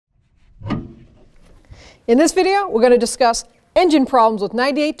In this video, we're going to discuss engine problems with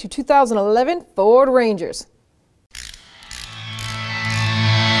 98 to 2011 Ford Rangers.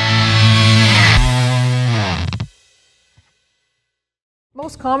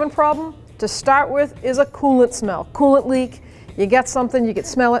 Most common problem to start with is a coolant smell, coolant leak. You get something, you can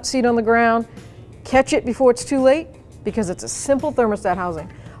smell it, see it on the ground, catch it before it's too late because it's a simple thermostat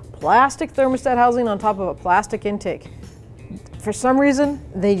housing. Plastic thermostat housing on top of a plastic intake. For some reason,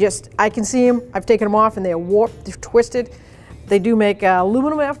 I can see them, I've taken them off and they're warped, they're twisted. They do make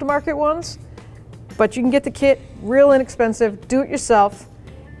aluminum aftermarket ones, but you can get the kit, real inexpensive, do it yourself.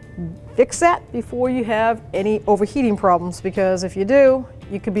 Fix that before you have any overheating problems, because if you do,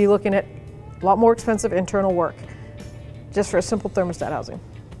 you could be looking at a lot more expensive internal work just for a simple thermostat housing.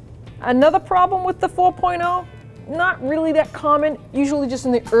 Another problem with the 4.0, not really that common, usually just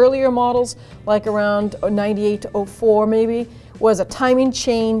in the earlier models, like around 98 to 04 maybe, was a timing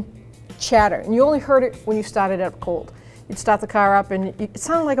chain chatter. And you only heard it when you started it up cold. You'd start the car up and it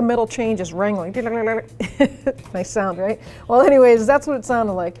sounded like a metal chain just wrangling. Nice sound, right? Well, anyways, that's what it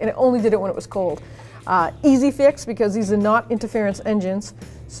sounded like, and it only did it when it was cold. Easy fix, because these are not interference engines.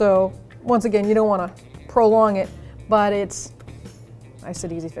 So once again, you don't want to prolong it, but I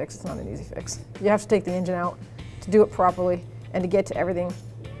said easy fix, it's not an easy fix. You have to take the engine out to do it properly and to get to everything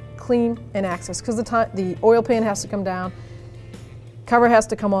clean and access, because the oil pan has to come down, cover has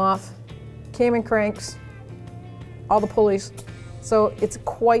to come off, cam and cranks, all the pulleys. So it's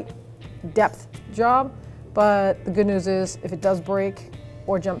quite depth job, but the good news is if it does break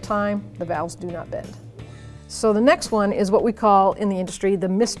or jump time, the valves do not bend. So the next one is what we call in the industry the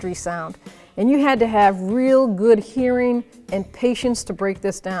mystery sound. And you had to have real good hearing and patience to break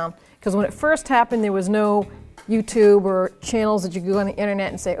this down, because when it first happened, there was no YouTube or channels that you could go on the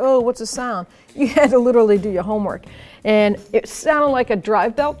internet and say, oh, what's the sound? You had to literally do your homework. And it sounded like a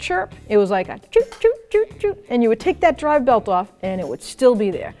drive belt chirp. It was like a choot, choot, choot, choot. And you would take that drive belt off and it would still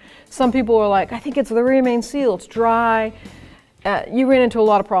be there. Some people were like, I think it's the rear main seal, it's dry. You ran into a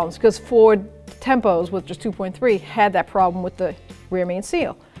lot of problems, because Ford Tempos with just 2.3 had that problem with the rear main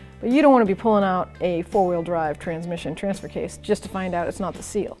seal. But you don't want to be pulling out a four-wheel drive transmission transfer case just to find out it's not the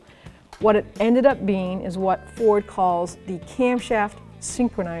seal. What it ended up being is what Ford calls the Camshaft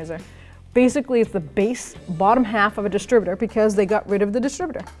Synchronizer. Basically, it's the base bottom half of a distributor, because they got rid of the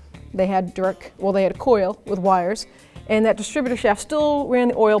distributor. They had they had a coil with wires, and that distributor shaft still ran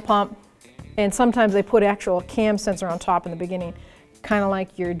the oil pump, and sometimes they put actual cam sensor on top in the beginning, kind of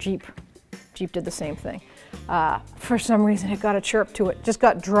like your Jeep. Jeep did the same thing. For some reason, it got a chirp to it. Just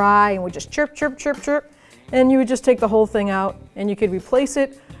got dry and would just chirp, chirp, chirp, chirp. And you would just take the whole thing out and you could replace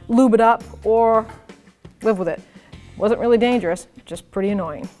it, lube it up, or live with it. Wasn't really dangerous, just pretty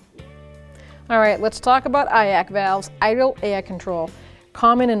annoying. All right, let's talk about IAC valves, idle air control.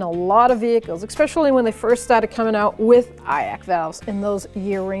 Common in a lot of vehicles, especially when they first started coming out with IAC valves in those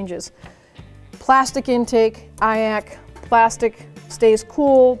year ranges. Plastic intake, IAC, plastic stays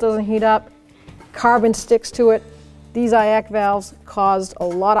cool, doesn't heat up, carbon sticks to it. These IAC valves caused a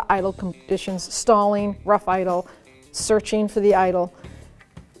lot of idle conditions, stalling, rough idle, searching for the idle.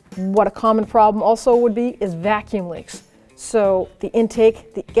 What a common problem also would be is vacuum leaks. So the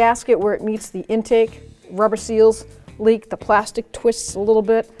intake, the gasket where it meets the intake, rubber seals leak, the plastic twists a little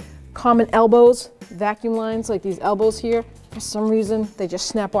bit. Common elbows, vacuum lines like these elbows here, for some reason they just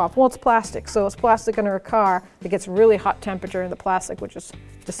snap off. Well, it's plastic, so it's plastic under a car that gets really hot temperature and the plastic would just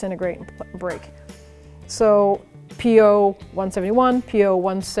disintegrate and break. So PO 171, PO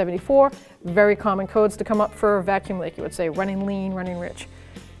 174, very common codes to come up for a vacuum leak. It would say running lean, running rich.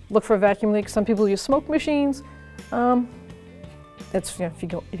 Look for a vacuum leak. Some people use smoke machines. If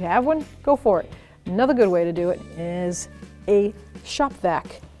you have one, go for it. Another good way to do it is a shop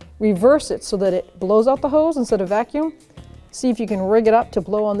vac. Reverse it so that it blows out the hose instead of vacuum. See if you can rig it up to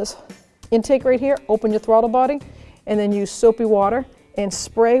blow on this intake right here. Open your throttle body and then use soapy water and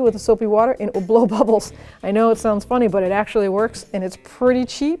spray with the soapy water and it will blow bubbles. I know it sounds funny, but it actually works and it's pretty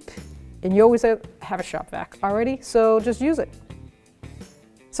cheap. And you always have a shop vac already, so just use it.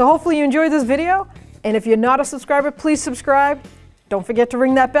 So hopefully you enjoyed this video. And if you're not a subscriber, please subscribe. Don't forget to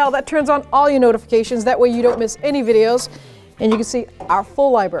ring that bell. That turns on all your notifications. That way you don't miss any videos and you can see our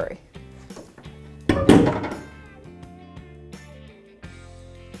full library.